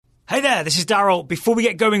Hey there, this is Daryl. Before we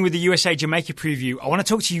get going with the USA Jamaica preview, I want to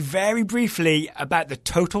talk to you very briefly about the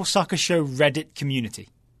Total Soccer Show Reddit community.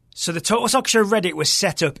 So the Total Soccer Show Reddit was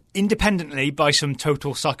set up independently by some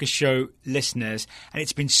Total Soccer Show listeners, and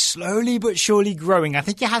it's been slowly but surely growing. I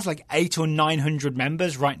think it has like 800 or 900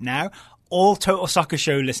 members right now, all Total Soccer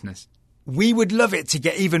Show listeners. We would love it to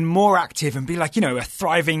get even more active and be like, a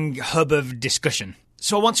thriving hub of discussion.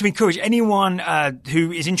 So I want to encourage anyone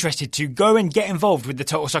who is interested to go and get involved with the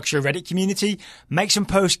Total Soccer Show Reddit community, make some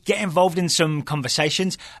posts, get involved in some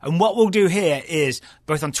conversations. And what we'll do here is,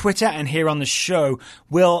 both on Twitter and here on the show,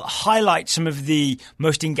 we'll highlight some of the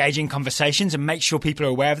most engaging conversations and make sure people are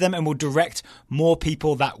aware of them, and we'll direct more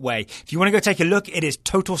people that way. If you want to go take a look, it is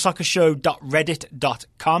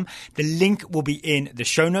totalsoccershow.reddit.com. The link will be in the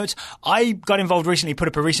show notes. I got involved recently, put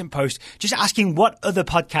up a recent post just asking what other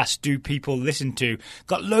podcasts do people listen to.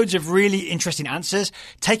 Got loads of really interesting answers.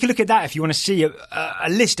 Take a look at that if you want to see a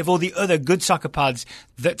list of all the other good soccer pods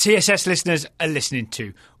that TSS listeners are listening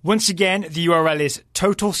to. Once again, the URL is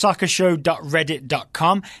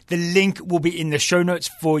totalsoccershow.reddit.com. The link will be in the show notes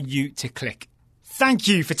for you to click. Thank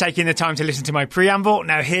you for taking the time to listen to my preamble.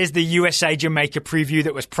 Now here's the USA Jamaica preview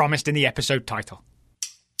that was promised in the episode title.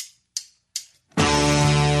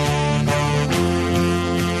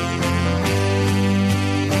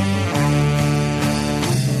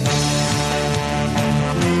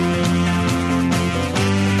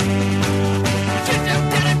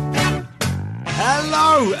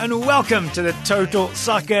 Hello and welcome to the Total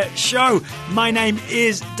Soccer Show. My name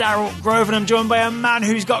is Daryl Grove and I'm joined by a man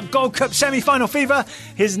who's got Gold Cup semi-final fever.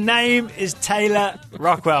 His name is Taylor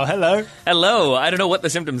Rockwell. Hello. Hello. I don't know what the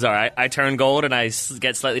symptoms are. I turn gold and I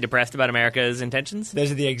get slightly depressed about America's intentions.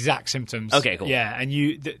 Those are the exact symptoms. Okay, cool. Yeah, and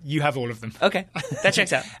you have all of them. Okay, that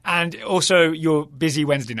checks out. And also you're busy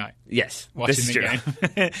Wednesday night. Yes, watching this is the true.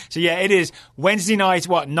 game. So yeah, it is Wednesday night,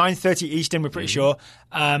 9:30 Eastern, we're pretty sure,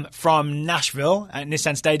 from Nashville at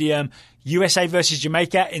Nissan Stadium, USA versus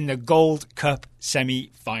Jamaica in the Gold Cup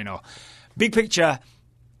semi-final. Big picture,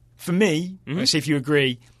 for me, let's see if you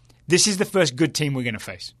agree, this is the first good team we're going to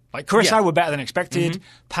face. Like, Curacao were better than expected.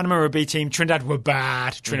 Panama were a B team. Trinidad were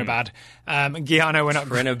bad. Trinidad. Guyana were not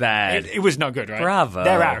good. Trinidad. It was not good, right? Bravo.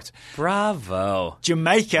 They're out. Bravo.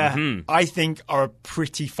 Jamaica, I think, are a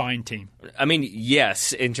pretty fine team. I mean,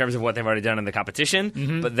 yes, in terms of what they've already done in the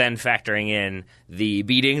competition, but then factoring in the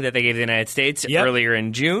beating that they gave the United States earlier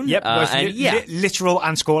in June. Yep, literal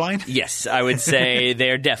and scoreline. Yes, I would say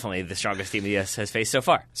they're definitely the strongest team the U.S. has faced so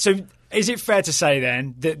far. So is it fair to say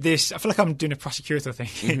then that this... I feel like I'm doing a prosecutor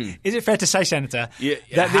thing. Is it fair to say, Senator,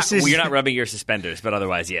 that this is... Well, you're not rubbing your suspenders, but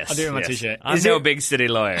otherwise, yes. I'll do it on my T-shirt. I'm no big city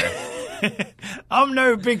lawyer. I'm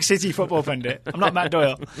no big city football pundit. I'm not Matt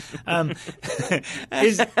Doyle.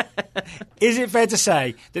 Is it fair to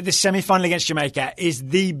say that this semi-final against Jamaica is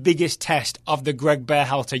the biggest test of the Greg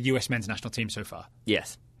Berhalter US men's national team so far?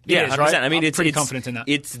 Yes. Yeah, 100%. right? I mean, I'm pretty confident in that.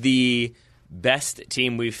 It's the best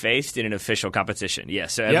team we've faced in an official competition.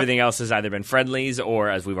 Yes, so everything else has either been friendlies or,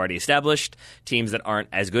 as we've already established, teams that aren't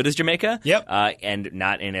as good as Jamaica and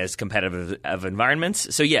not in as competitive of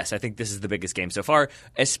environments. So yes, I think this is the biggest game so far,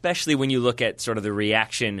 especially when you look at sort of the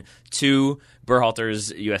reaction to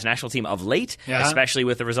Berhalter's U.S. national team of late, especially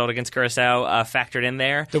with the result against Curacao factored in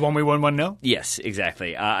there. The one we won 1-0? Yes,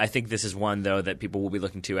 exactly. I think this is one, though, that people will be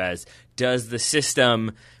looking to as, does the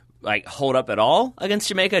system hold up at all against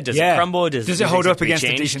Jamaica? Does it crumble? Does it hold up against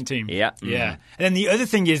a decent team? Yeah. Yeah. And then the other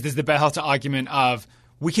thing is there's the Berhalter argument of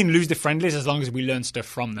we can lose the friendlies as long as we learn stuff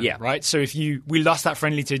from them, right? So if we lost that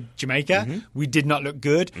friendly to Jamaica, we did not look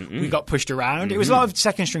good. We got pushed around. It was a lot of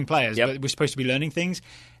second-string players, but we're supposed to be learning things.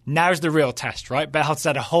 Now's the real test, right? Berhalter's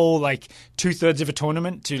had a whole, 2/3 of a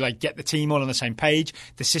tournament to, get the team all on the same page.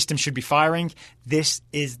 The system should be firing. This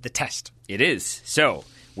is the test. It is. So...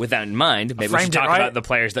 with that in mind, maybe we should talk about the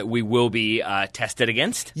players that we will be tested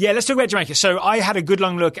against. Yeah, let's talk about Jamaica. So I had a good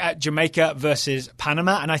long look at Jamaica versus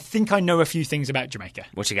Panama, and I think I know a few things about Jamaica.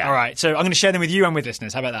 What you got? All right, so I'm going to share them with you and with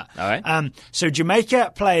listeners. How about that? All right. So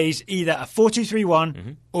Jamaica plays either a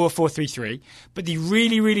 4-2-3-1 or a 4-3-3, but the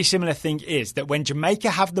really, really similar thing is that when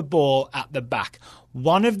Jamaica have the ball at the back,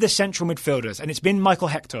 one of the central midfielders, and it's been Michael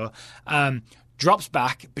Hector, drops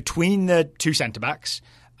back between the two centre-backs.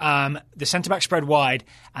 The centre-backs spread wide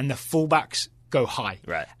and the full-backs go high.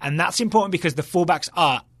 Right. And that's important because the full-backs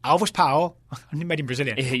are Alves Powell. I made him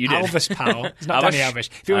Brazilian. Yeah, you did. Alves Powell. It's not Danny Alves.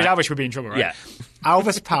 If it was Alves, we'd be in trouble, right? Yeah.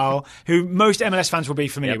 Alves Powell, who most MLS fans will be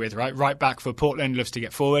familiar with, right? Right back for Portland, loves to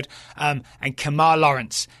get forward. And Kemar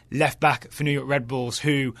Lawrence, left back for New York Red Bulls,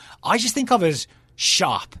 who I just think of as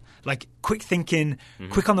sharp. like quick thinking,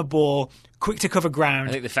 quick on the ball, quick to cover ground.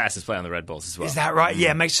 I think the fastest player on the Red Bulls as well. Is that right?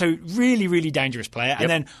 Yeah, mate. So really, really dangerous player. Yep. And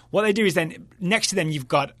then what they do is then next to them you've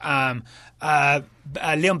got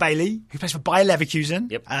Leon Bailey, who plays for Bayer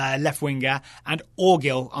Leverkusen, left winger, and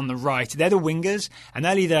Orgil on the right. They're the wingers, and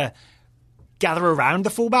they'll either gather around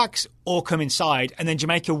the fullbacks or come inside, and then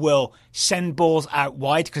Jamaica will send balls out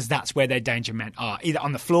wide because that's where their danger men are, either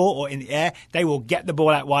on the floor or in the air. They will get the ball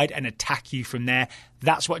out wide and attack you from there.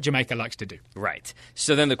 That's what Jamaica likes to do. Right.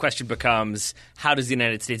 So then the question becomes, how does the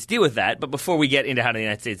United States deal with that? But before we get into how the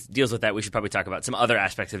United States deals with that, we should probably talk about some other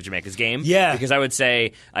aspects of Jamaica's game. Yeah. Because I would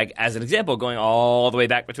say, like as an example, going all the way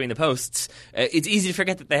back between the posts, it's easy to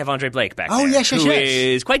forget that they have Andre Blake back there. Who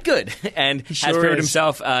is quite good and has proven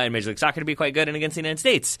himself in Major League Soccer to be quite good, and against the United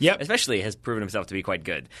States especially has proven himself to be quite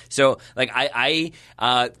good. So like I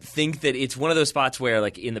think that it's one of those spots where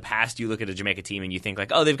like in the past you look at a Jamaica team and you think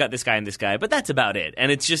like, oh, they've got this guy and this guy, but that's about it. And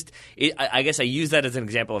it's just, I guess I use that as an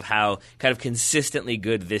example of how kind of consistently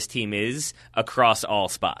good this team is across all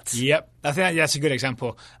spots. Yep. I think that's a good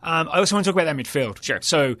example. I also want to talk about their midfield. Sure.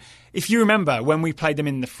 So if you remember when we played them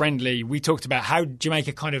in the friendly, we talked about how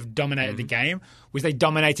Jamaica kind of dominated the game, was they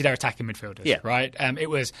dominated our attacking midfielders, right? It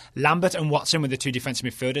was Lambert and Watson were the two defensive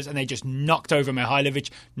midfielders, and they just knocked over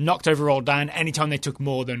Mihailovic, knocked over Roldan anytime they took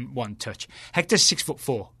more than one touch. Hector's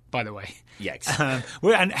 6'4", by the way. Yikes.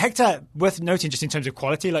 And Hector, worth noting just in terms of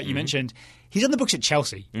quality, like you mentioned, he's on the books at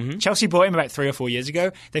Chelsea. Chelsea bought him about 3 or 4 years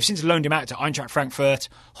ago. They've since loaned him out to Eintracht Frankfurt,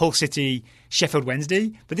 Hull City, Sheffield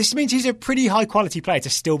Wednesday. But this means he's a pretty high-quality player to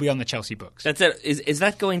still be on the Chelsea books. That's it. Is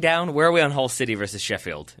that going down? Where are we on Hull City versus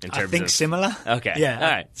Sheffield in terms of... I think similar. Okay. Yeah,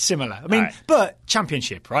 all right. Similar. I mean, but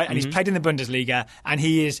championship, right? And he's played in the Bundesliga, and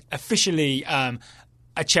he is officially...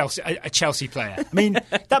 a Chelsea player. I mean,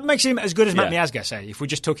 that makes him as good as Matt Miazga, say, if we're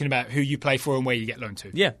just talking about who you play for and where you get loaned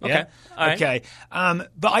to. Yeah, okay. Yeah? Okay.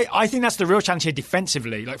 But I think that's the real challenge here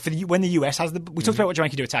defensively. Like when the US has the... We talked about what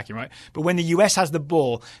Jamaica do attacking, right? But when the US has the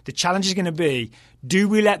ball, the challenge is going to be, do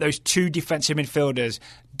we let those two defensive midfielders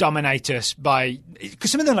dominate us by...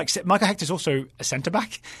 Because some of them, like Michael Hector's also a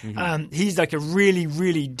centre-back. He's like a really,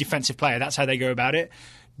 really defensive player. That's how they go about it.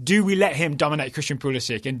 Do we let him dominate Christian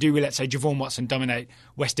Pulisic, and do we let, say, Javon Watson dominate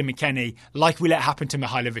Weston McKennie like we let happen to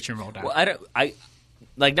Mihailovic and Roldan? Well,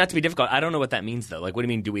 like, not to be difficult, I don't know what that means, though. Like, what do you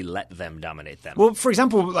mean, do we let them dominate them? Well, for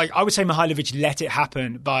example, like I would say Mihailovic let it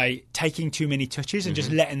happen by taking too many touches and just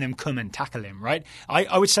letting them come and tackle him, right?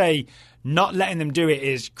 I would say not letting them do it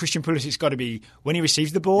is Christian Pulisic's got to be, when he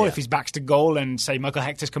receives the ball, if his back's to goal and, say, Michael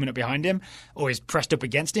Hector's coming up behind him or is pressed up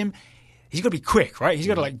against him, he's got to be quick, right? He's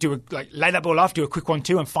got to lay that ball off, do a quick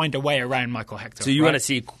 1-2, and find a way around Michael Hector. So you want to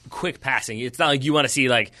see quick passing. It's not like you want to see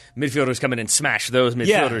like midfielders come in and smash those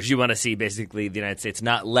midfielders. You want to see basically the United States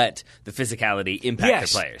not let the physicality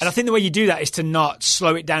impact their players. And I think the way you do that is to not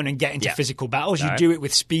slow it down and get into physical battles. You do it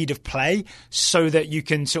with speed of play so that you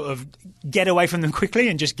can sort of get away from them quickly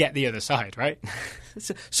and just get the other side, right?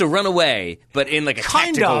 So run away, but in like a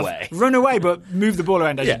tactical way. Run away, but move the ball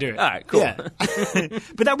around as you do it. All right, cool. Yeah.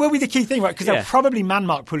 But that will be the key thing, right? Because they'll probably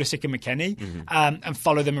man-mark Pulisic and McKennie and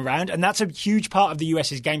follow them around. And that's a huge part of the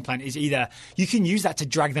US's game plan is either you can use that to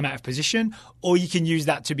drag them out of position or you can use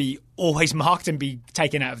that to be always marked and be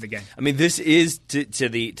taken out of the game. I mean, this is, to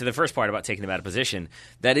the first part about taking them out of position,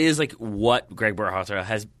 that is like what Greg Berhalter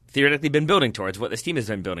has theoretically been building towards, what this team has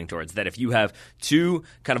been building towards, that if you have two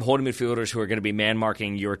kind of holding midfielders who are going to be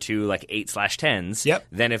man-marking your two like 8/10s,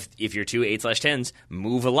 then if your two 8/10s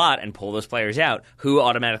move a lot and pull those players out, who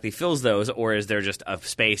automatically fills those, or is there just a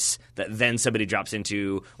space that then somebody drops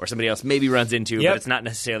into or somebody else maybe runs into, but it's not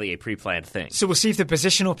necessarily a pre-planned thing? So we'll see if the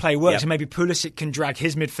positional play works and maybe Pulisic can drag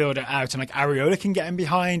his midfielder out and like Areola can get him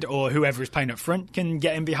behind, or whoever is playing up front can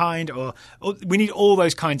get him behind, or we need all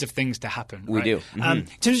those kinds of things to happen. We do. In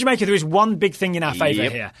terms of Jamaica, there is one big thing in our favour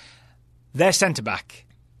here. Their centre-back,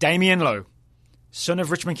 Damien Lowe, son of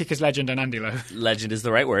Richmond Kickers legend and Andy Lowe. Legend is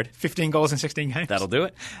the right word. 15 goals in 16 games. That'll do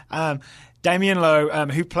it. Damien Lowe,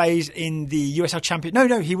 who plays in the USL Champion...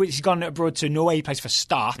 No, he's gone abroad to Norway. He plays for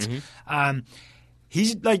Start.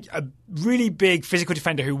 He's like a really big physical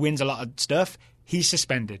defender who wins a lot of stuff. He's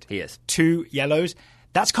suspended. He is. 2 yellows.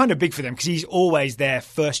 That's kind of big for them because he's always their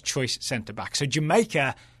first-choice centre-back. So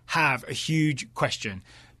Jamaica have a huge question.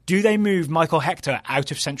 Do they move Michael Hector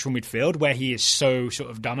out of central midfield where he is so sort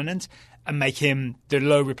of dominant and make him the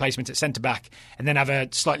low replacement at centre-back and then have a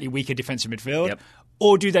slightly weaker defensive midfield?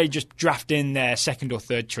 Or do they just draft in their second or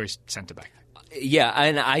third choice centre-back? Yeah,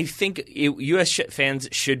 and I think U.S. fans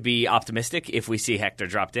should be optimistic if we see Hector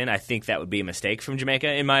dropped in. I think that would be a mistake from Jamaica,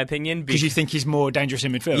 in my opinion. Because you think he's more dangerous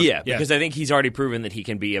in midfield? Yeah, because I think he's already proven that he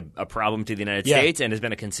can be a problem to the United States and has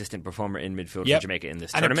been a consistent performer in midfield for Jamaica in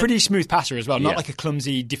this tournament. And a pretty smooth passer as well, not like a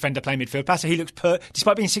clumsy defender playing midfield passer. He looks,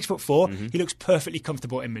 despite being 6'4", he looks perfectly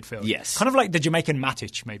comfortable in midfield. Yes. Kind of like the Jamaican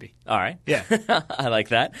Matic, maybe. All right. Yeah. I like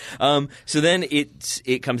that. So then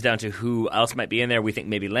it comes down to who else might be in there. We think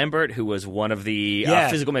maybe Lambert, who was one of the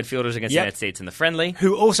physical midfielders against the United States in the friendly.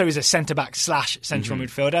 Who also is a centre-back / central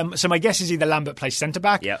midfielder. So my guess is either Lambert plays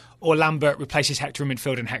centre-back or Lambert replaces Hector in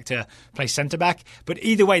midfield and Hector plays centre-back. But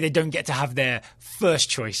either way, they don't get to have their first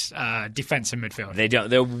choice defence in midfield. They don't.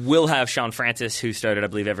 They will have Sean Francis, who started, I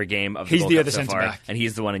believe, every game of the Gold Cup so far. And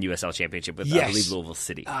he's the one in USL Championship with, I believe, Louisville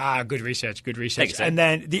City. Good research. Thanks, and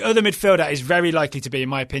then the other midfielder is very likely to be, in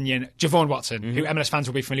my opinion, Javon Watson, who MLS fans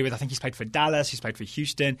will be familiar with. I think he's played for Dallas, he's played for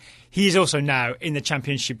Houston. He's also now in the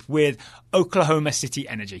championship with Oklahoma City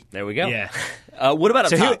Energy. There we go. Yeah. What about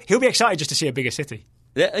up top? He'll be excited just to see a bigger city.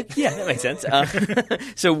 Yeah, that makes sense.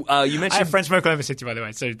 So you mentioned... I have friends from Oklahoma City, by the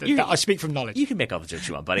way, so I speak from knowledge. You can make all the jokes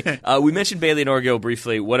you want, buddy. We mentioned Bailey and Orgil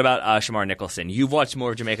briefly. What about Shamar Nicholson? You've watched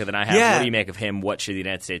more of Jamaica than I have. Yeah. What do you make of him? What should the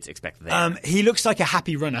United States expect there? He looks like a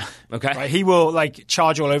happy runner. Okay. Right? He will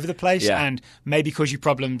charge all over the place and maybe cause you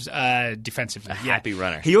problems defensively. Happy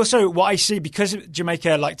runner. He also, what I see, because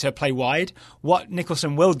Jamaica like to play wide, what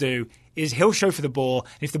Nicholson will do is he'll show for the ball.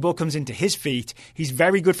 If the ball comes into his feet, he's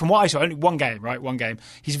very good, from what I saw, only one game.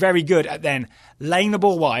 He's very good at then laying the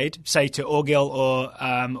ball wide, say to Orgil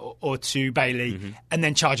or to Bailey, and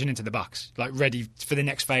then charging into the box, ready for the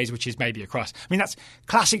next phase, which is maybe a cross. I mean, that's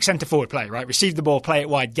classic centre-forward play, right? Receive the ball, play it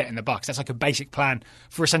wide, get in the box. That's like a basic plan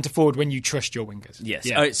for a centre-forward when you trust your wingers. Yes.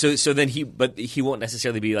 Yeah. So then he won't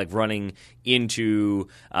necessarily be running into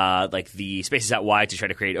the spaces out wide to try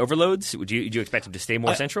to create overloads. Do you expect him to stay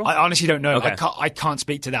more central? I honestly don't know. Okay. I can't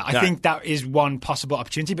speak to that. I think that is one possible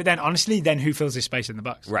opportunity. But then, honestly, who fills this space in the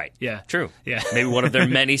box? Right. Yeah. True. Yeah. Maybe one of their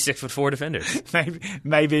many 6'4" defenders.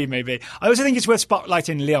 Maybe. I also think it's worth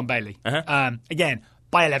spotlighting Leon Bailey. Again,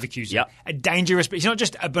 Bayer Leverkusen. Yep. A dangerous, but he's not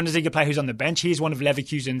just a Bundesliga player who's on the bench. He's one of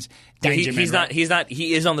Leverkusen's danger men.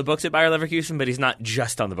 He is on the books at Bayer Leverkusen, but he's not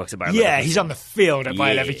just on the books at Bayer Leverkusen. Yeah, he's on the field at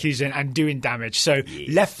Bayer Leverkusen and doing damage. So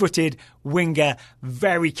left-footed winger,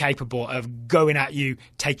 very capable of going at you,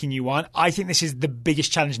 taking you on. I think this is the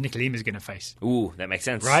biggest challenge Nick Lima is going to face. Ooh, that makes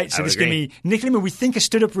sense. Right? So this is going to be Nick Lima, we think, has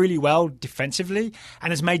stood up really well defensively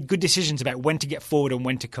and has made good decisions about when to get forward and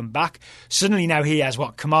when to come back. Suddenly now he has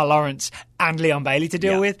Kamar Lawrence and Leon Bailey to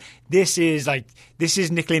deal with. This is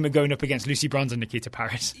Nick Lima going up against Lucy Bronze and Nikita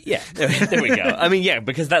Paris. Yeah, there we go. I mean,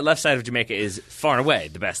 because that left side of Jamaica is far and away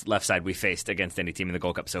the best left side we faced against any team in the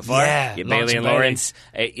Gold Cup so far. Yeah, Bailey and Lawrence.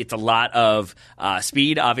 It's a lot of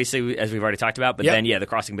speed, obviously, as we've already talked about. But then, the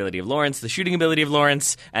crossing ability of Lawrence, the shooting ability of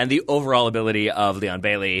Lawrence, and the overall ability of Leon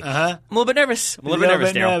Bailey. I'm a little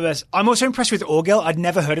bit nervous. I'm also impressed with Orgil. I'd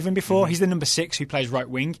never heard of him before. He's the number 6 who plays right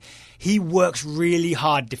wing. He works really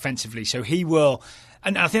hard defensively, so he will...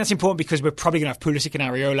 And I think that's important because we're probably going to have Pulisic and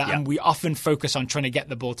Areola, and we often focus on trying to get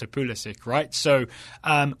the ball to Pulisic, right? So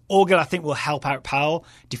Orgil, I think, will help out Powell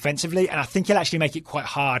defensively, and I think he'll actually make it quite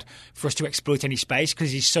hard for us to exploit any space because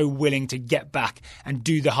he's so willing to get back and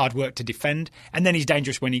do the hard work to defend. And then he's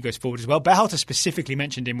dangerous when he goes forward as well. Berhalter specifically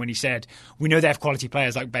mentioned him when he said, we know they have quality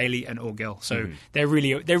players like Bailey and Orgil, so they're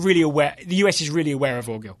really aware. The US is really aware of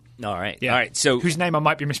Orgil. All right. Yeah. All right. So whose name I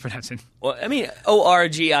might be mispronouncing? Well, I mean,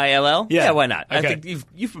 Orgill. Yeah. Why not? Okay. I think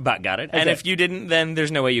you've about got it. Okay. And if you didn't, then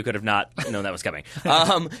there's no way you could have not known that was coming.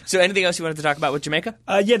 So anything else you wanted to talk about with Jamaica?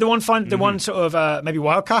 The one sort of maybe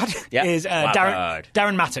wild card is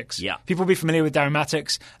Darren Mattocks. Yeah. People will be familiar with Darren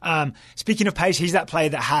Mattocks. Speaking of pace, he's that player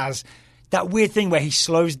that has that weird thing where he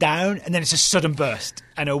slows down and then it's a sudden burst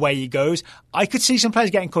and away he goes. I could see some players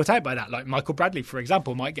getting caught out by that, like Michael Bradley, for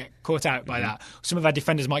example, might get caught out by that. Some of our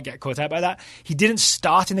defenders might get caught out by that. He didn't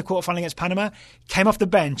start in the quarterfinal against Panama, came off the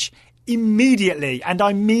bench immediately, and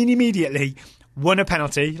I mean immediately, won a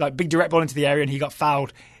penalty, like big direct ball into the area, and he got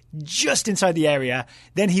fouled just inside the area.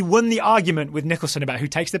 Then he won the argument with Nicholson about who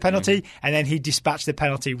takes the penalty, and then he dispatched the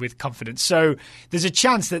penalty with confidence. So there's a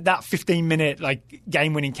chance that 15-minute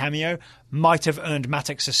game-winning cameo might have earned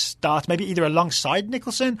Mattocks a start, maybe either alongside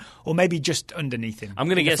Nicholson or maybe just underneath him. I'm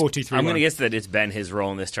going to guess that it's been his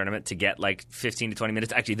role in this tournament to get 15 to 20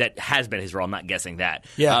 minutes. Actually, that has been his role. I'm not guessing that.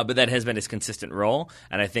 Yeah. But that has been his consistent role,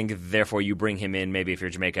 and I think therefore you bring him in maybe if you're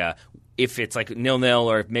Jamaica if it's like 0-0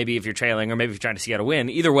 or maybe if you're trailing or maybe if you're trying to see out a win,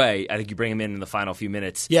 either way, I think you bring him in the final few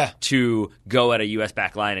minutes to go at a U.S.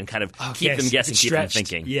 back line and kind of keep them guessing, keep them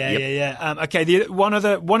thinking. Yeah. Okay, one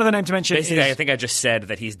other name to mention Basically, I think I just said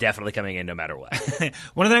that he's definitely coming in no matter what.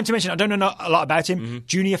 One other name to mention, I don't know a lot about him.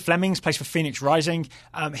 Junior Flemings plays for Phoenix Rising.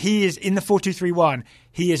 He is in the 4-2-3-1.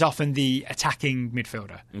 He is often the attacking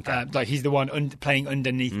midfielder. Okay. Like he's the one playing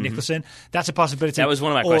underneath Nicholson. That's a possibility. That was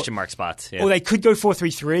one of my question mark spots. Yeah. Or they could go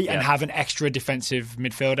 4-3-3 and have an extra defensive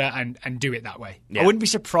midfielder and do it that way. Yeah. I wouldn't be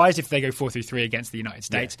surprised if they go 4-3-3 against the United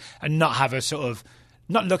States and not have a sort of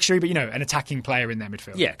not luxury, but an attacking player in their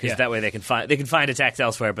midfield. Yeah, because that way they can find attacks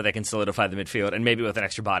elsewhere, but they can solidify the midfield, and maybe with an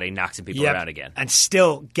extra body, knock some people around again, and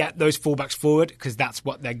still get those fullbacks forward because that's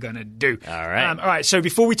what they're gonna do. All right. All right. So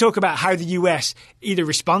before we talk about how the US either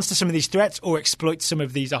responds to some of these threats or exploits some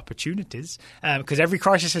of these opportunities, because every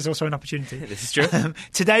crisis is also an opportunity. This is true.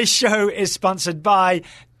 Today's show is sponsored by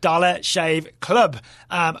Dollar Shave Club.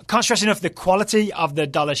 Can't stress enough the quality of the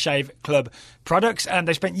Dollar Shave Club products, and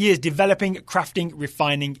they spent years developing, crafting,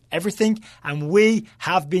 refining everything, and we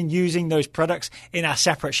have been using those products in our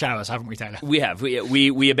separate showers, haven't we, Taylor? We have.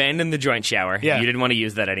 We abandoned the joint shower. You didn't want to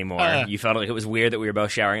use that anymore. You felt like it was weird that we were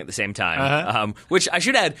both showering at the same time. Which I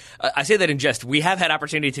should add, I say that in jest. We have had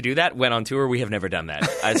opportunity to do that when on tour. We have never done that.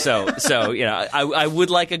 I would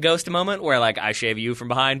like a ghost moment where like I shave you from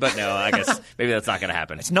behind, but no, I guess maybe that's not going to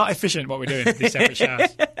happen. It's not efficient what we're doing in these separate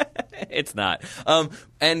showers. It's not.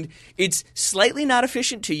 And it's slightly not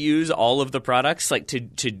efficient to use all of the products, like to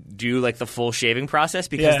do like the full shaving process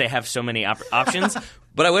because they have so many options.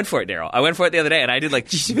 But I went for it, Daryl. I went for it the other day, and I did like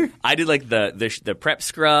the prep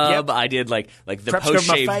scrub. Yep. I did like the post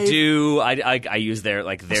shave dew. I use their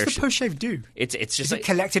What's the post shave dew? It's just is it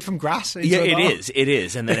collected from grass? Yeah, it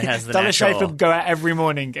is, and then it has the Dollar natural. Shave Club go out every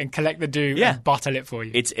morning and collect the dew and bottle it for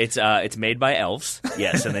you. It's made by elves,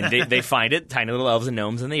 yes, and then they find it, tiny little elves and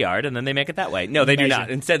gnomes in the yard, and then they make it that way. No, they do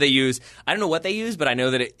not. Instead, they use I don't know what they use, but I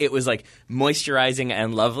know that it was like moisturizing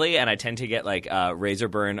and lovely, and I tend to get like razor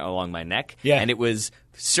burn along my neck, and it was.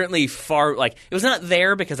 Certainly far, like, it was not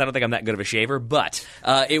there because I don't think I'm that good of a shaver, but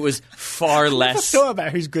it was far less. I thought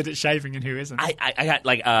about who's good at shaving and who isn't. I got,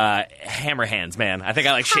 like, hammer hands, man. I think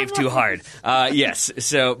I, like, shaved too hard. Yes.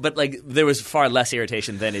 So, but, like, there was far less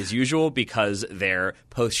irritation than is usual because their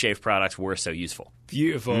post-shave products were so useful.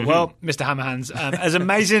 Beautiful. Mm-hmm. Well, Mr. Hammerhands, as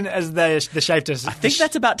amazing as the shave does... I think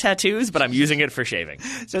that's about tattoos, but I'm using it for shaving.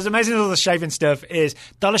 So as amazing as all the shaving stuff is,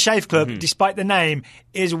 Dollar Shave Club, despite the name,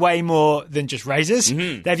 is way more than just razors.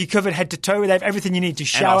 Mm-hmm. They have you covered head to toe. They have everything you need to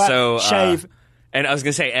shower, and also, shave... and I was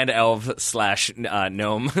going to say, and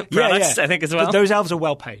elf/gnome products, I think, as well. But those elves are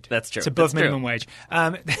well paid. That's true. It's above minimum wage. They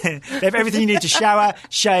have everything you need to shower,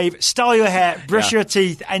 shave, style your hair, brush your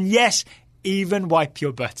teeth, and yes... even wipe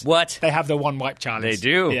your butt. What? They have the one wipe challenge. They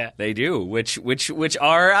do. Yeah. They do. Which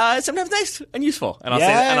are sometimes nice and useful. And I'll say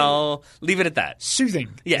that, and I'll leave it at that. Soothing.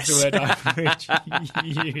 Yes. Is the word I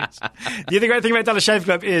use. The other great thing about Dollar Shave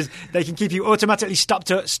Club is they can keep you automatically stocked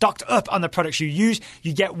up on the products you use.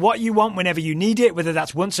 You get what you want whenever you need it, whether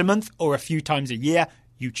that's once a month or a few times a year.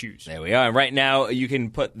 You choose. There we are. And right now, you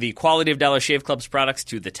can put the quality of Dollar Shave Club's products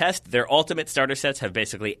to the test. Their ultimate starter sets have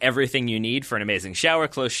basically everything you need for an amazing shower,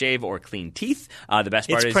 close shave, or clean teeth. The best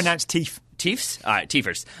part is... It's pronounced teeth. Teefs? All right,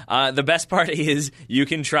 Teefers. The best part is you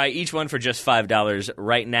can try each one for just $5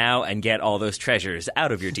 right now and get all those treasures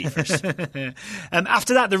out of your Teefers.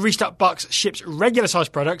 After that, the Restock Box ships regular size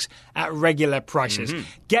products at regular prices. Mm-hmm.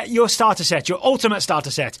 Get your starter set, your ultimate starter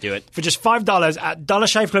set. Do it. For just $5 at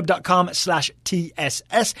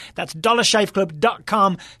dollarshaveclub.com/TSS. That's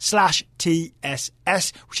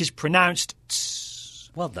dollarshaveclub.com/TSS, which is pronounced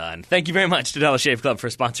Well done. Thank you very much to Dollar Shave Club for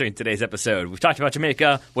sponsoring today's episode. We've talked about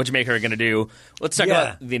Jamaica, what Jamaica are going to do. Let's talk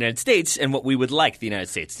about the United States and what we would like the United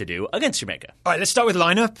States to do against Jamaica. All right, let's start with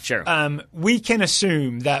lineup. Sure. We can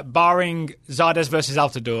assume that barring Zardes versus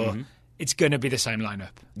Altidore, it's going to be the same lineup.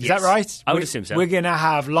 Is that right? I would assume so. We're going to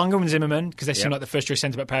have Longo and Zimmerman, because they seem like the first choice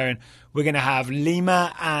centre-back pairing. We're going to have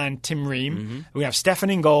Lima and Tim Ream. Mm-hmm. We're going to have Stefan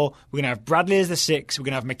in goal. We're going to have Bradley as the 6. We're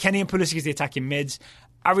going to have McKennie and Pulisic as the attacking mids.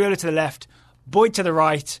 Areola to the left. Boyd to the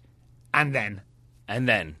right. And then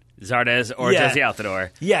Zardes or Jozy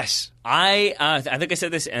Altidore. Yes. I think I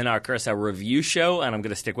said this in our Curacao review show, and I'm going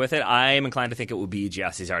to stick with it. I am inclined to think it will be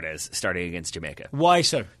Gyasi Zardes starting against Jamaica. Why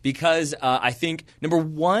so? Because I think, number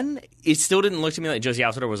one, it still didn't look to me like Jozy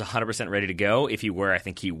Altidore was 100% ready to go. If he were, I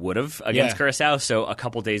think he would have against Curacao. So a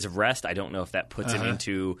couple days of rest, I don't know if that puts him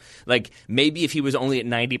into, like, maybe if he was only at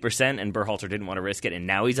 90% and Berhalter didn't want to risk it and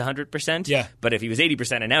now he's 100%. Yeah. But if he was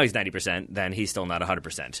 80% and now he's 90%, then he's still not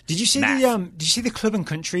 100%. Did you see the Club and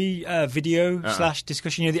Country video /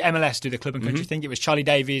 discussion? You know, the MLS US do the club and country thing. It was Charlie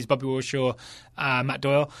Davies, Bobby Warshaw, Matt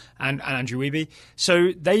Doyle, and Andrew Wiebe.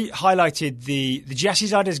 So they highlighted the Gyasi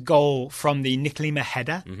Zardes goal from the Nick Lima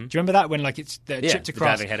header. Do you remember that when it's chipped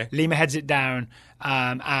across? The header. Lima heads it down,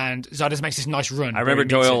 and Zardes makes this nice run. I remember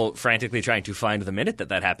Doyle frantically trying to find the minute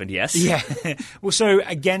that happened. Yes. Yeah. Well, so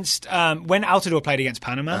against when Altidore played against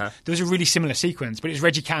Panama, there was a really similar sequence, but it was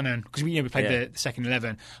Reggie Cannon because we played the second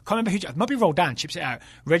 11. Can't remember who. It might be Roldan chips it out.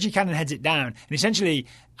 Reggie Cannon heads it down, and essentially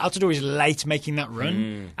Altidore is late making that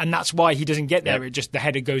run, and that's why he doesn't get there. Yep. It just the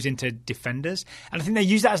header goes into defenders, and I think they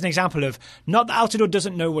use that as an example of not that Altidore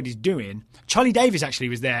doesn't know what he's doing. Charlie Davies actually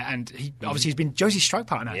was there, and he obviously has been Josie's strike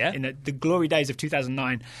partner in the glory days of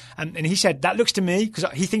 2009, and he said that looks to me because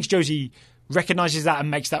he thinks Josie recognises that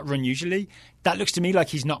and makes that run usually. That looks to me like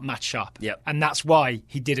he's not match sharp. Yep. And that's why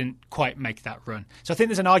he didn't quite make that run. So I think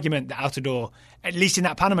there's an argument that Altidore, at least in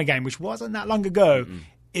that Panama game, which wasn't that long ago,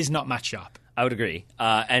 is not match sharp. I would agree.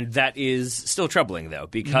 And that is still troubling, though,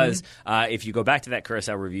 because if you go back to that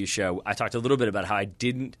Curacao review show, I talked a little bit about how I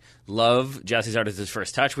didn't love Gyasi Zardes'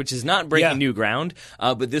 first touch, which is not breaking new ground.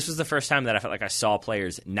 But this was the first time that I felt like I saw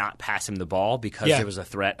players not pass him the ball because there was a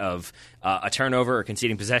threat of a turnover or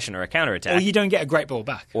conceding possession or a counterattack. Or you don't get a great ball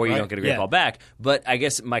back. Or you don't get a great ball back. But I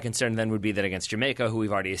guess my concern then would be that against Jamaica, who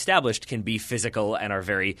we've already established can be physical and are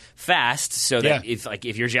very fast, so that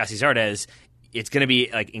if you're Gyasi Zardes, it's going to be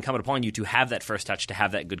incumbent upon you to have that first touch, to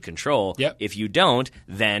have that good control. Yep. If you don't,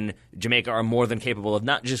 then Jamaica are more than capable of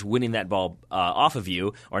not just winning that ball off of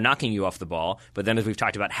you or knocking you off the ball, but then, as we've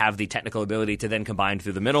talked about, have the technical ability to then combine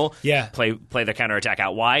through the middle, play their counterattack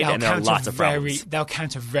out wide, and there are lots of problems. They'll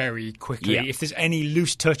counter very quickly. Yeah. If there's any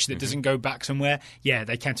loose touch that doesn't go back somewhere,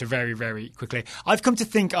 they counter very, very quickly. I've come to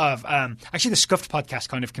think of, actually the Scuffed podcast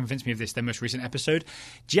kind of convinced me of this, their most recent episode.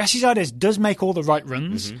 Gyasi Zardes does make all the right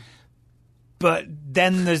runs, but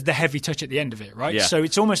then there's the heavy touch at the end of it, right? Yeah. So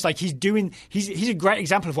it's almost like he's a great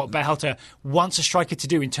example of what Berhalter wants a striker to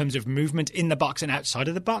do in terms of movement in the box and outside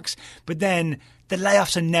of the box. But then the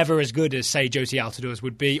layoffs are never as good as, say, Josie Altidore's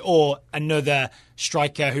would be, or another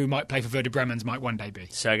striker who might play for Werder Bremen's might one day be.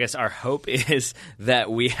 So I guess our hope is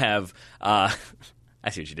that we have... I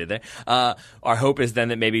see what you did there. Our hope is then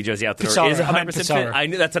that maybe Josie Altidore is 100% fit. I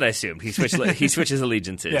knew that's what I assumed. He switches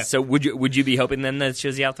allegiances. Yeah. So would you be hoping then that it's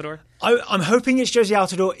Josie Altidore? I'm hoping it's Josie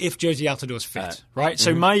Altidore if Josie Altidore's fit, right?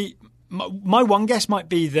 So my one guess might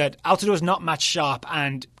be that Altidore's not match sharp,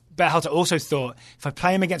 and Berhalter also thought if I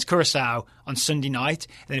play him against Curacao on Sunday night,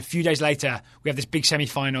 and then a few days later we have this big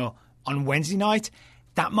semi-final on Wednesday night,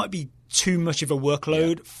 that might be too much of a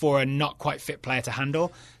workload for a not quite fit player to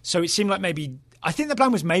handle. So it seemed like maybe... I think the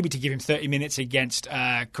plan was maybe to give him 30 minutes against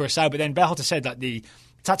Curacao, but then Berhalter said that the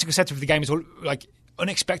tactical setup of the game was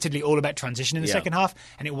unexpectedly all about transition in the second half,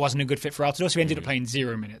 and it wasn't a good fit for Altidore, so he ended up playing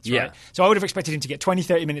 0 minutes. Right? So I would have expected him to get 20,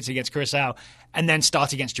 30 minutes against Curacao and then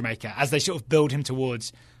start against Jamaica as they sort of build him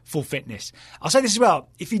towards full fitness. I'll say this as well.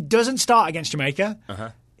 If he doesn't start against Jamaica,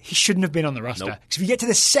 he shouldn't have been on the roster. Because if you get to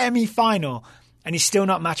the semi-final and he's still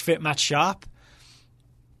not match fit, match sharp,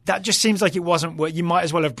 that just seems like it wasn't what you might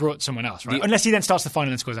as well have brought someone else, right? Unless he then starts the final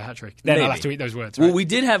and scores a hat-trick. Then I'll have to eat those words, right? Well, we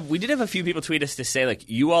did have a few people tweet us to say,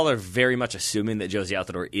 you all are very much assuming that Josie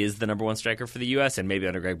Altidore is the number one striker for the U.S., and maybe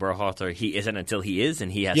under Greg Berhalter he isn't until he is,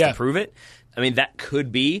 and he has to prove it. I mean, that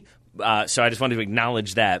could be. So I just wanted to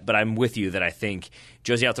acknowledge that, but I'm with you that I think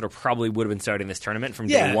Josie Altidore probably would have been starting this tournament from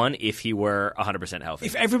day one if he were 100% healthy.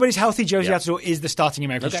 If everybody's healthy, Josie Altidore is the starting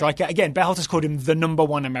American striker. Again, Berhalter's called him the number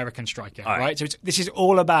one American striker, right? So this is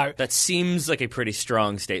all about... That seems like a pretty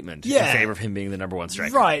strong statement in favor of him being the number one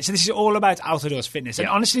striker. Right, so this is all about Altidore's fitness. And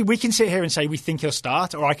honestly, we can sit here and say we think he'll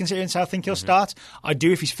start, or I can sit here and say I think he'll start. I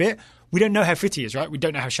do if he's fit. We don't know how fit he is, right? We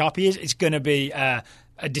don't know how sharp he is. It's going to be a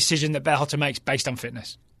decision that Berhalter makes based on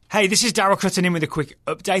fitness. Hey, this is Darryl cutting in with a quick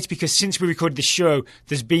update because since we recorded the show,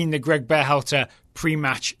 there's been the Greg Berhalter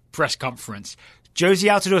pre-match press conference. Josie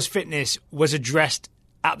Altidore's fitness was addressed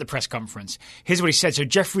at the press conference. Here's what he said. So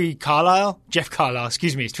Jeff Carlisle,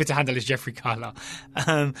 his Twitter handle is Jeffrey Carlisle,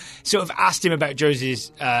 sort of asked him about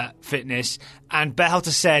Josie's fitness, and Berhalter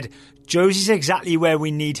said, Josie's exactly where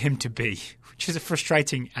we need him to be. Which is a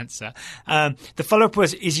frustrating answer. The follow-up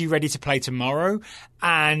was, is he ready to play tomorrow?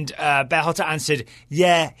 And Berhalter answered,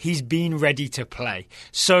 yeah, he's been ready to play.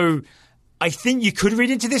 So I think you could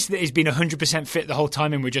read into this that he's been 100% fit the whole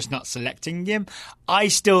time and we're just not selecting him. I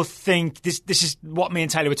still think this is what me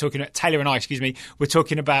and Taylor were talking about. Taylor and I, were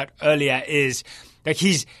talking about earlier is like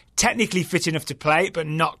he's technically fit enough to play, but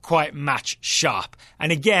not quite match sharp.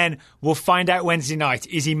 And again, we'll find out Wednesday night.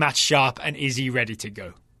 Is he match sharp and is he ready to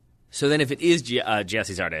go? So then if it is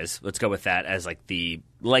Gyasi Zardes, let's go with that as the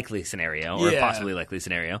likely scenario or possibly likely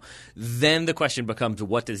scenario. Then the question becomes,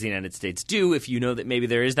 what does the United States do if you know that maybe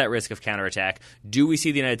there is that risk of counterattack? Do we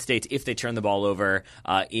see the United States, if they turn the ball over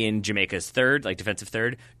in Jamaica's third, like defensive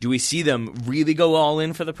third, do we see them really go all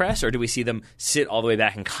in for the press, or do we see them sit all the way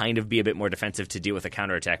back and kind of be a bit more defensive to deal with a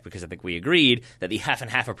counterattack? Because I think we agreed that the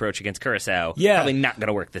half-and-half approach against Curaçao probably not going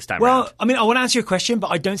to work this time around. Well, I mean, I want to answer your question,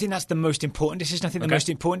 but I don't think that's the most important decision. I think the most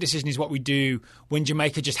important decision is what we do when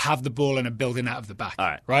Jamaica just have the ball and are building out of the back.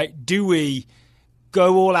 Right? Do we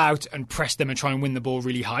go all out and press them and try and win the ball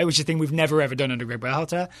really high, which is a thing we've never ever done under Greg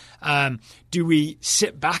Berhalter? Do we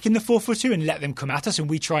sit back in the 4-4-2 and let them come at us and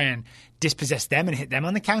we try and dispossess them and hit them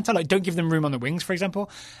on the counter? Like, don't give them room on the wings, for example.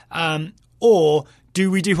 Or do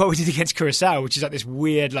we do what we did against Curaçao, which is like this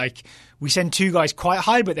weird, like, we send two guys quite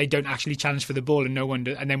high, but they don't actually challenge for the ball, and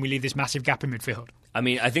and then we leave this massive gap in midfield? I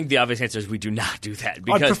mean, I think the obvious answer is we do not do that.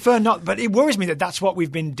 Because I'd prefer not, but it worries me that that's what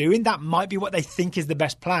we've been doing. That might be what they think is the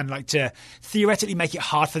best plan, like to theoretically make it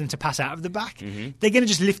hard for them to pass out of the back. They're going to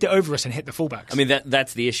just lift it over us and hit the fullbacks. I mean,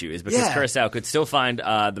 that's the issue, is because Curaçao could still find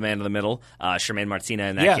the man in the middle, Shermaine Martina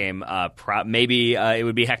in that game. Maybe it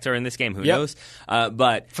would be Hector in this game. Who knows?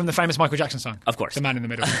 But from the famous Michael Jackson song. Of course. The man in the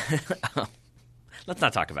middle. Let's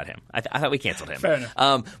not talk about him. I thought we canceled him. Fair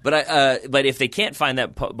enough. But if they can't find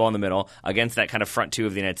that ball in the middle against that kind of front two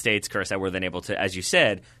of the United States, Curaçao were then able to, as you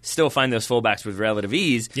said, still find those fullbacks with relative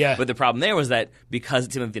ease. Yeah. But the problem there was that because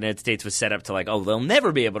it seemed like the United States was set up to they'll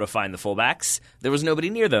never be able to find the fullbacks, there was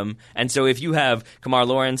nobody near them. And so if you have Kamar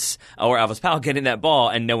Lawrence or Alvis Powell getting that ball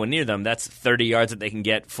and no one near them, that's 30 yards that they can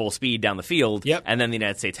get full speed down the field. Yep. And then the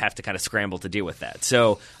United States have to kind of scramble to deal with that.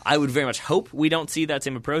 So I would very much hope we don't see that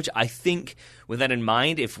same approach. I think with that in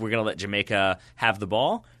mind, if we're going to let Jamaica have the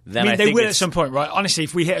ball, then I think they will at some point, right? Honestly,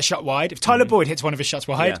 if we hit a shot wide, if Tyler Boyd hits one of his shots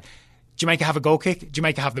wide, Jamaica have a goal kick,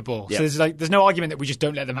 Jamaica have the ball. So there's no argument that we just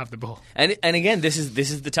don't let them have the ball. And again, this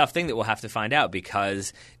is the tough thing that we'll have to find out,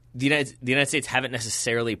 because the United States haven't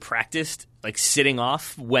necessarily practiced sitting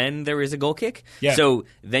off when there is a goal kick. Yeah. So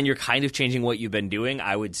then you're kind of changing what you've been doing,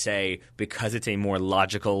 I would say, because it's a more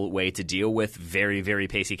logical way to deal with very, very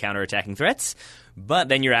pacey counterattacking threats. But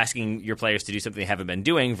then you're asking your players to do something they haven't been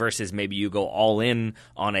doing, versus maybe you go all in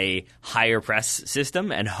on a higher press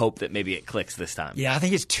system and hope that maybe it clicks this time. Yeah, I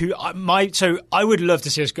think it's too... So I would love to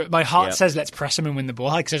see us go... My heart says let's press them and win the ball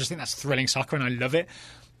high, because I just think that's thrilling soccer and I love it.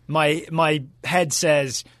 My head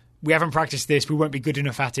says... we haven't practiced this, we won't be good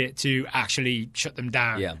enough at it to actually shut them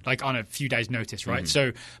down, on a few days' notice, right?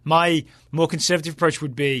 So my more conservative approach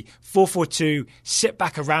would be 4-4-2, sit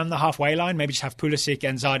back around the halfway line, maybe just have Pulisic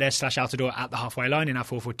and Zardes/Altidore at the halfway line in our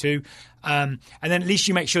 4-4-2. And then at least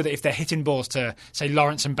you make sure that if they're hitting balls to, say,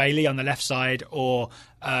 Lawrence and Bailey on the left side, or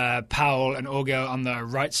Powell and Orgel on the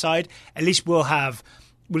right side, at least we'll have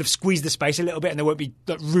squeezed the space a little bit, and there won't be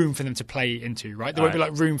room for them to play into, right? There won't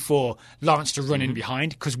be room for Lawrence to run in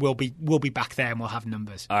behind, because we'll be back there and we'll have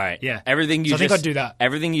numbers. All right. Yeah. I think I'd do that.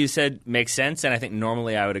 Everything you said makes sense, and I think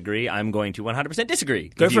normally I would agree. I'm going to 100%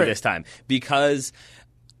 disagree with you this time, because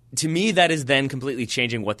to me, that is then completely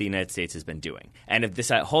changing what the United States has been doing. And if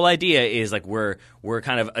this whole idea is we're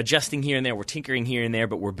kind of adjusting here and there, we're tinkering here and there,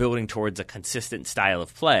 but we're building towards a consistent style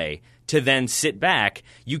of play, to then sit back,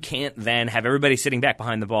 you can't then have everybody sitting back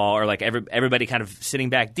behind the ball, or everybody kind of sitting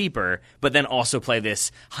back deeper, but then also play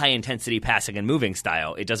this high-intensity passing and moving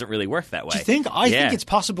style. It doesn't really work that way. Do you think? I think it's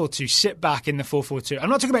possible to sit back in the 4-4-2. I'm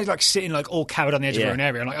not talking about sitting all cowered on the edge of our own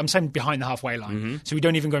area. I'm saying behind the halfway line. So we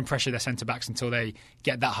don't even go and pressure their centre-backs until they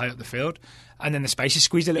get that high up the field. And then the space is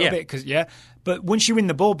squeezed a little bit. But once you win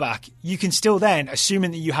the ball back, you can still then,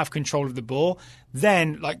 assuming that you have control of the ball,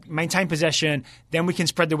 then maintain possession. Then we can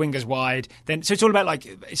spread the wingers wide. So it's all about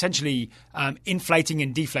essentially inflating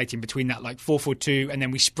and deflating between that 4-4-2, and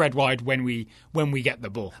then we spread wide when we get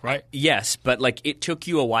the ball, right? Yes, but it took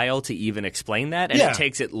you a while to even explain that, and it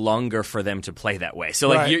takes it longer for them to play that way.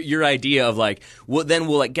 So your idea of then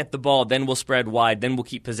we'll get the ball, then we'll spread wide, then we'll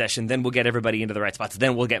keep possession, then we'll get everybody into the right spots,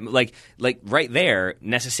 then we'll get right there.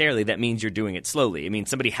 Necessarily, that means you're doing it slowly. I mean,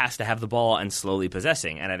 somebody has to have the ball and slowly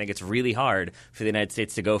possessing, and I think it's really hard for the United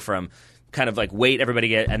States to go from kind of wait everybody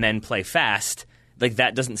get and then play fast.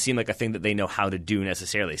 That doesn't seem like a thing that they know how to do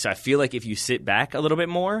necessarily. So I feel like if you sit back a little bit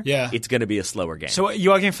more, it's going to be a slower game. So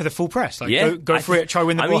you're arguing for the full press? Go for it, try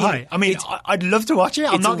win the ball high. I mean, I'd love to watch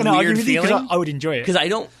it. I'm not going to argue with you, because I would enjoy it. Because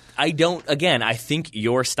I think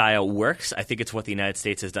your style works. I think it's what the United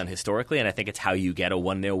States has done historically, and I think it's how you get a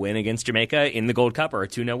 1-0 win against Jamaica in the Gold Cup, or a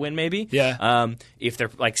 2-0 win maybe. Yeah. If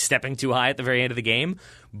they're stepping too high at the very end of the game.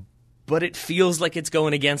 but it feels like it's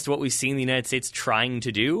going against what we've seen the United States trying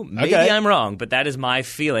to do. Maybe I'm wrong, but that is my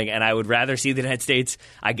feeling, and I would rather see the United States,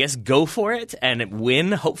 I guess, go for it and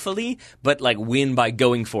win, hopefully, but like win by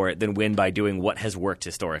going for it than win by doing what has worked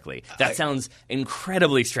historically. That sounds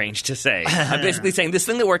incredibly strange to say. I'm basically saying this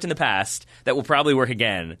thing that worked in the past that will probably work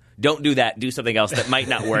again, don't do that, do something else that might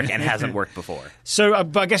not work and hasn't worked before. So,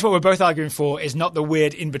 but I guess what we're both arguing for is not the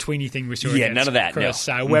weird in-betweeny thing we saw against none of that,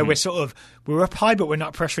 Curacao, where we're up high, but we're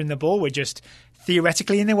not pressuring the ball. We're just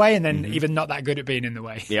theoretically in the way, and then even not that good at being in the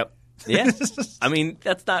way. Yep. Yeah. I mean,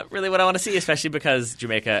 that's not really what I want to see, especially because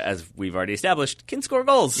Jamaica, as we've already established, can score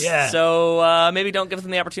goals. Yeah. So maybe don't give them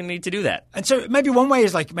the opportunity to do that. And so maybe one way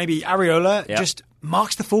is like maybe Areola just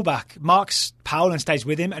marks the fullback, marks Powell and stays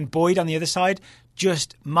with him, and Boyd on the other side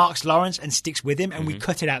just marks Lawrence and sticks with him, and we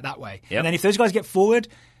cut it out that way. Yep. And then if those guys get forward,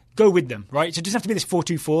 go with them, right? So it doesn't have to be this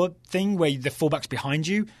 4-2-4 thing where the fullback's behind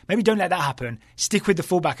you. Maybe don't let that happen. Stick with the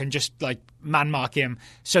fullback and just like man mark him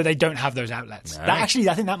so they don't have those outlets. Right. Actually,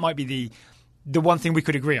 I think that might be the one thing we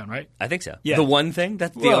could agree on, right? I think so. Yeah. The one thing?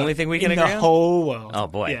 That's the only thing we can agree on? In the whole world. Oh,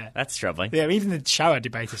 boy. That's troubling. Yeah, even the shower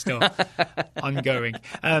debate is still ongoing.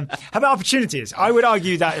 How about opportunities? I would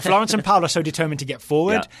argue that if Lawrence and Powell are so determined to get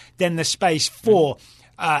forward, then the space for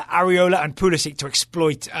Areola and Pulisic to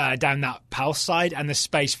exploit down that Powell side, and the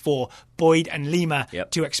space for Boyd and Lima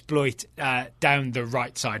to exploit down the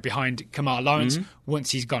right side behind Kemar Lawrence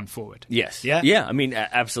once he's gone forward. Yes. Yeah, I mean,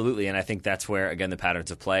 absolutely. And I think that's where, again, the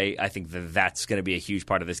patterns of play, I think that's going to be a huge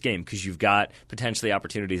part of this game, because you've got potentially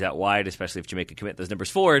opportunities out wide, especially if Jamaica commit those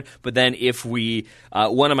numbers forward. But then if we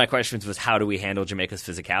one of my questions was, how do we handle Jamaica's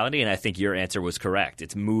physicality? And I think your answer was correct.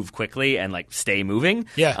 It's move quickly and like stay moving.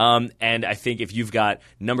 Yeah. And I think if you've got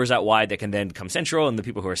numbers out wide that can then come central, and the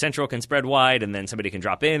people who are central can spread wide, and then somebody can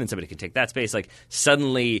drop in and somebody can take that space, like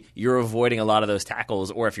suddenly you're avoiding a lot of those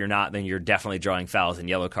tackles, or if you're not, then you're definitely drawing fouls and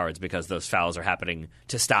yellow cards, because those fouls are happening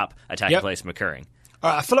to stop attacking plays from occurring.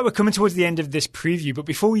 All right, I feel like we're coming towards the end of this preview, but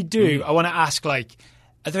before we do, I want to ask, like,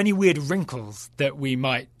 are there any weird wrinkles that we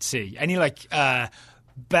might see? Any like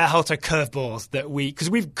Berhalter curveballs that because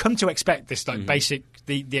we've come to expect this like basic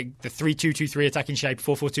the 3-2-2-3 attacking shape,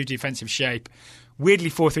 4-4-2 defensive shape.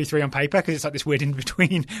 Weirdly 4-3-3 on paper, because it's like this weird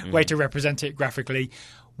in-between way to represent it graphically.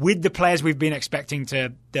 With the players we've been expecting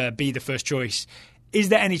to be the first choice, is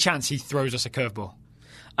there any chance he throws us a curveball?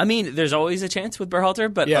 I mean, there's always a chance with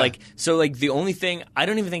Berhalter, but the only thing, I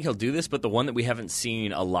don't even think he'll do this, but the one that we haven't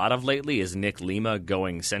seen a lot of lately is Nick Lima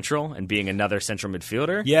going central and being another central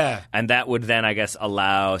midfielder. Yeah. And that would then, I guess,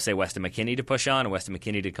 allow, say, Weston McKennie to push on, and Weston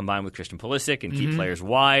McKennie to combine with Christian Pulisic and keep players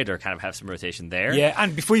wide, or kind of have some rotation there. Yeah,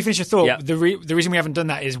 and before you finish your thought, the reason we haven't done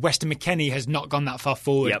that is Weston McKennie has not gone that far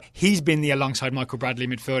forward. Yep. He's been the alongside Michael Bradley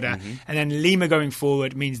midfielder, and then Lima going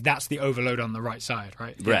forward means that's the overload on the right side,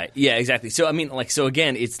 right? Right, yeah, exactly. So, I mean, so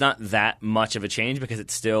again, it's not that much of a change, because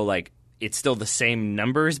it's still the same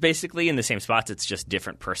numbers basically in the same spots. It's just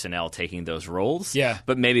different personnel taking those roles. Yeah.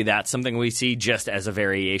 But maybe that's something we see just as a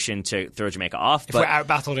variation to throw Jamaica off. If we're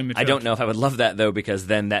out-battled in midfield. I don't know if I would love that, though, because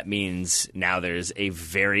then that means now there's a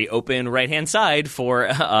very open right-hand side for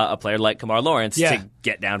a player like Kemar Lawrence to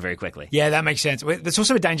get down very quickly. Yeah, that makes sense. There's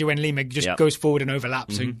also a danger when Lima just goes forward and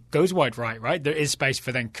overlaps and goes wide right? There is space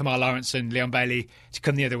for then Kemar Lawrence and Leon Bailey to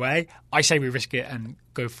come the other way. I say we risk it and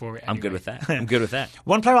go for it anyway. I'm good with that.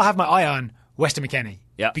 One player I'll have my eye on, Weston McKennie.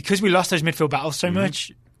 Yeah. Because we lost those midfield battles so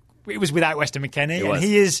much, it was without Weston McKennie. And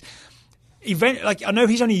he is, I know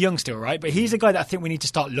he's only young still, right? But he's the guy that I think we need to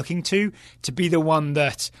start looking to be the one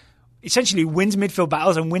that essentially wins midfield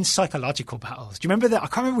battles and wins psychological battles. Do you remember that? I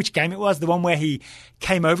can't remember which game it was, the one where he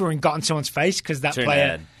came over and got in someone's face because that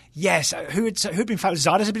player... Yes, who'd been fouled?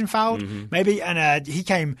 Zardes had been fouled, maybe, and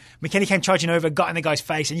McKennie came charging over, got in the guy's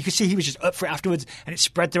face, and you could see he was just up for it afterwards, and it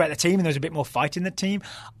spread throughout the team, and there was a bit more fight in the team.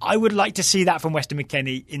 I would like to see that from Weston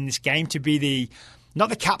McKennie in this game, to be not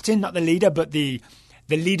the captain, not the leader, but the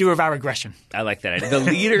leader of our aggression. I like that idea. The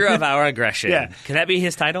leader of our aggression. Yeah. Can that be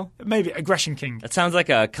his title? Maybe Aggression King. That sounds like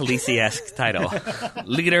a Khaleesi-esque title.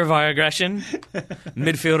 Leader of our aggression.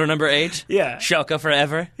 Midfielder number 8. Yeah. Schalke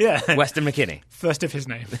forever. Yeah. Weston McKennie. First of his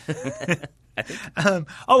name. I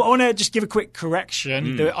want to just give a quick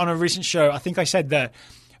correction. On a recent show, I think I said that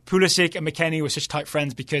Pulisic and McKennie were such tight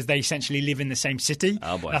friends because they essentially live in the same city.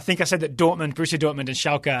 Oh, boy. And I think I said that Borussia Dortmund and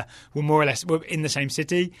Schalke were more or less in the same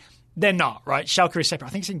city. They're not, right? Schalke is separate.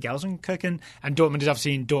 I think it's in Gelsenkirchen, and Dortmund is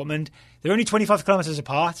obviously in Dortmund. They're only 25 kilometres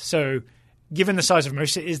apart, so given the size of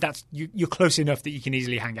most cities, you're close enough that you can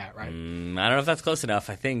easily hang out, right? I don't know if that's close enough.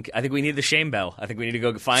 I think we need the shame bell. I think we need to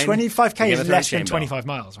go find... 25k is less than 25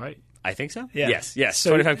 miles, right? I think so. Yeah. Yes.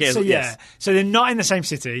 So, 25k is... So, yeah. So they're not in the same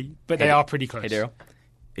city, but they are pretty close. Hey, Daryl.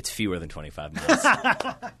 It's fewer than 25 miles.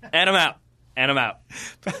 And I'm out.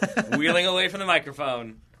 Wheeling away from the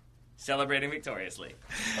microphone, celebrating victoriously.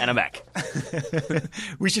 And I'm back.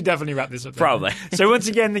 We should definitely wrap this up. Probably. So once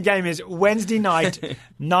again, the game is Wednesday night,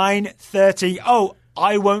 9:30. Oh,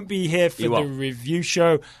 I won't be here for the review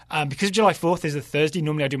show. Because July 4th is a Thursday.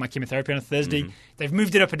 Normally I do my chemotherapy on a Thursday. Mm-hmm. They've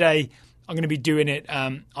moved it up a day. I'm going to be doing it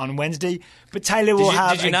on Wednesday. But Taylor will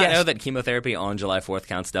have Did you not know that chemotherapy on July 4th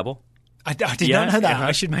counts double? I did not know that.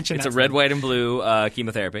 I should mention that. It's a red, white, and blue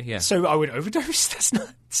chemotherapy, yeah. So I would overdose?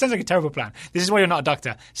 Sounds like a terrible plan. This is why you're not a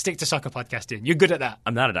doctor. Stick to soccer podcasting. You're good at that.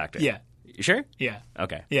 I'm not a doctor. Yeah. You sure? Yeah.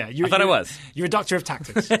 Okay. Yeah. I thought I was. You're a doctor of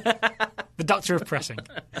tactics. The doctor of pressing.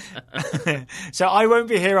 So I won't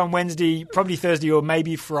be here on Wednesday, probably Thursday or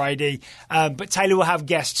maybe Friday. But Taylor will have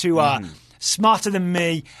guests who are smarter than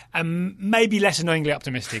me and maybe less annoyingly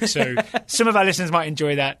optimistic. So some of our listeners might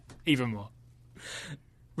enjoy that even more.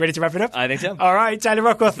 Ready to wrap it up? I think so. All right, Taylor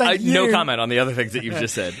Rockwell, thank you. No comment on the other things that you've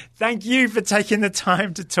just said. Thank you for taking the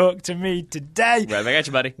time to talk to me today. Right back at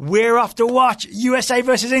you, buddy. We're off to watch USA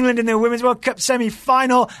versus England in the Women's World Cup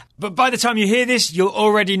semi-final. But by the time you hear this, you'll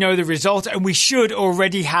already know the result, and we should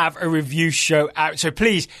already have a review show out. So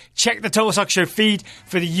please check the Total Soccer Show feed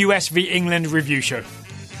for the US v England review show.